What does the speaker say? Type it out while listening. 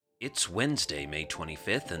It's Wednesday, May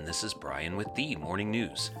 25th, and this is Brian with the Morning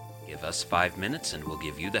News. Give us 5 minutes and we'll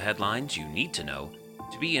give you the headlines you need to know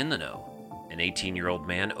to be in the know. An 18-year-old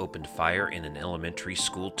man opened fire in an elementary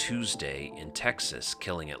school Tuesday in Texas,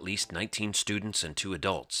 killing at least 19 students and 2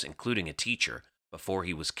 adults, including a teacher, before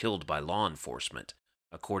he was killed by law enforcement,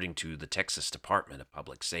 according to the Texas Department of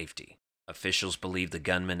Public Safety. Officials believe the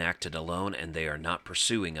gunman acted alone and they are not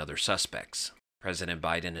pursuing other suspects. President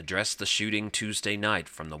Biden addressed the shooting Tuesday night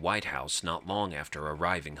from the White House not long after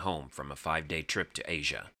arriving home from a 5-day trip to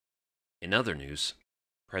Asia. In other news,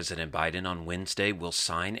 President Biden on Wednesday will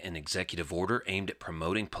sign an executive order aimed at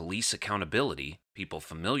promoting police accountability, people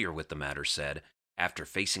familiar with the matter said, after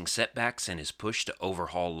facing setbacks in his push to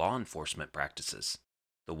overhaul law enforcement practices.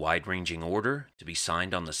 The wide-ranging order, to be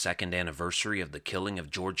signed on the second anniversary of the killing of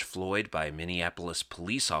George Floyd by a Minneapolis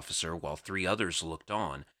police officer while 3 others looked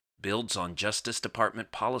on, builds on Justice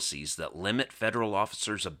Department policies that limit federal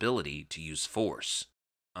officers' ability to use force.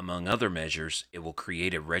 Among other measures, it will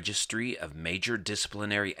create a registry of major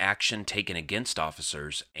disciplinary action taken against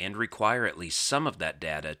officers and require at least some of that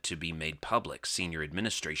data to be made public, senior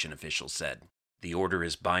administration officials said. The order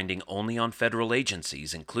is binding only on federal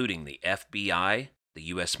agencies, including the FBI, the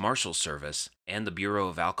U.S. Marshals Service, and the Bureau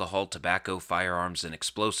of Alcohol, Tobacco, Firearms, and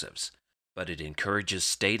Explosives, but it encourages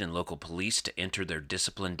state and local police to enter their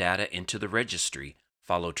discipline data into the registry,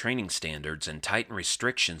 follow training standards, and tighten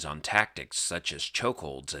restrictions on tactics such as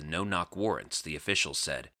chokeholds and no-knock warrants, the officials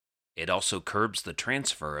said. It also curbs the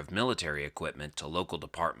transfer of military equipment to local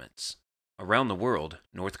departments. Around the world,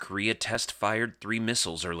 North Korea test-fired 3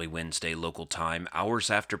 missiles early Wednesday local time, hours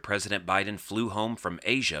after President Biden flew home from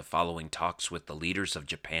Asia following talks with the leaders of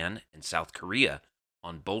Japan and South Korea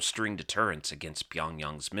on bolstering deterrence against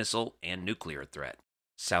Pyongyang's missile and nuclear threat.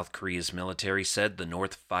 South Korea's military said the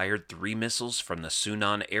North fired 3 missiles from the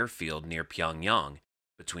Sunan airfield near Pyongyang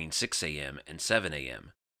between 6 a.m. and 7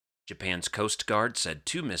 a.m. Japan's Coast Guard said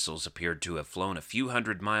 2 missiles appeared to have flown a few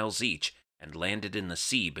hundred miles each and landed in the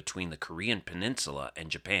sea between the Korean peninsula and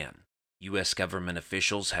Japan. U.S. government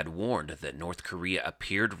officials had warned that North Korea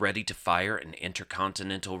appeared ready to fire an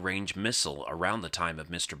intercontinental range missile around the time of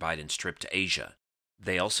Mr. Biden's trip to Asia.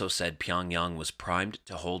 They also said Pyongyang was primed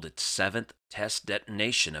to hold its 7th test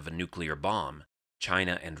detonation of a nuclear bomb.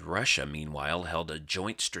 China and Russia, meanwhile, held a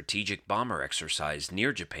joint strategic bomber exercise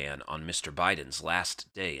near Japan on Mr. Biden's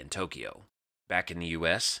last day in Tokyo. Back in the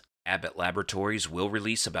U.S., Abbott Laboratories will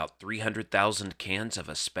release about 300,000 cans of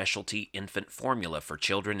a specialty infant formula for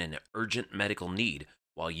children in urgent medical need,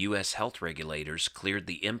 while U.S. health regulators cleared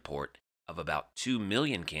the import of about 2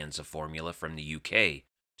 million cans of formula from the UK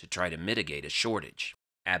to try to mitigate a shortage.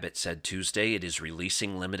 Abbott said Tuesday it is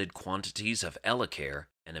releasing limited quantities of Elecare,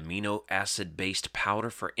 an amino acid-based powder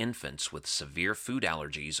for infants with severe food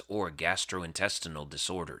allergies or gastrointestinal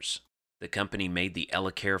disorders. The company made the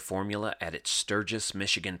Elecare formula at its Sturgis,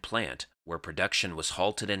 Michigan plant, where production was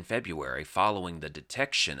halted in February following the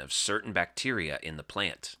detection of certain bacteria in the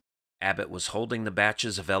plant. Abbott was holding the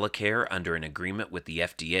batches of Elecare under an agreement with the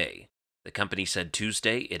FDA. The company said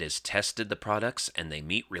Tuesday it has tested the products and they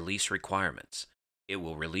meet release requirements. It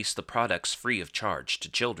will release the products free of charge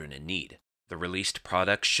to children in need. The released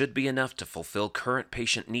products should be enough to fulfill current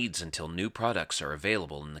patient needs until new products are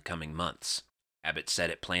available in the coming months. Abbott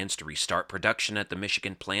said it plans to restart production at the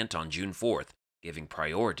Michigan plant on June 4th, giving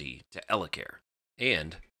priority to Elecare.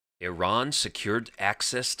 And Iran secured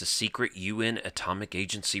access to secret UN Atomic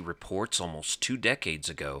Agency reports almost 2 decades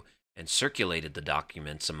ago and circulated the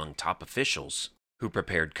documents among top officials who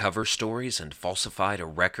prepared cover stories and falsified a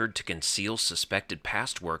record to conceal suspected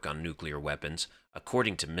past work on nuclear weapons,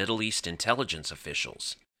 according to Middle East intelligence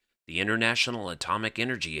officials. The International Atomic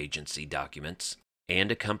Energy Agency documents and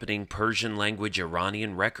accompanying Persian-language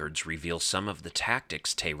Iranian records reveal some of the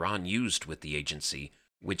tactics Tehran used with the agency,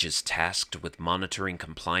 which is tasked with monitoring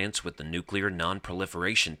compliance with the Nuclear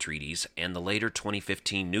Non-Proliferation Treaties and the later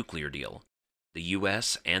 2015 nuclear deal. The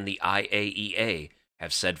U.S. and the IAEA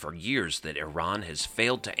have said for years that Iran has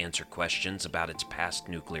failed to answer questions about its past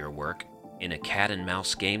nuclear work in a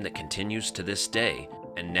cat-and-mouse game that continues to this day,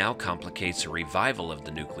 and now complicates a revival of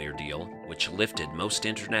the nuclear deal, which lifted most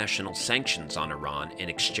international sanctions on Iran in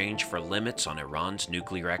exchange for limits on Iran's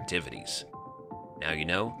nuclear activities. Now you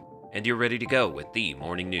know, and you're ready to go with the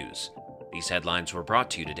Morning News. These headlines were brought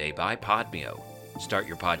to you today by Podmeo. Start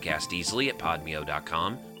your podcast easily at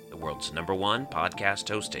podmeo.com, the world's #1 podcast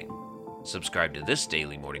hosting. Subscribe to this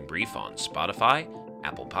daily morning brief on Spotify,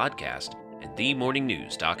 Apple Podcast, and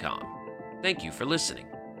themorningnews.com. Thank you for listening.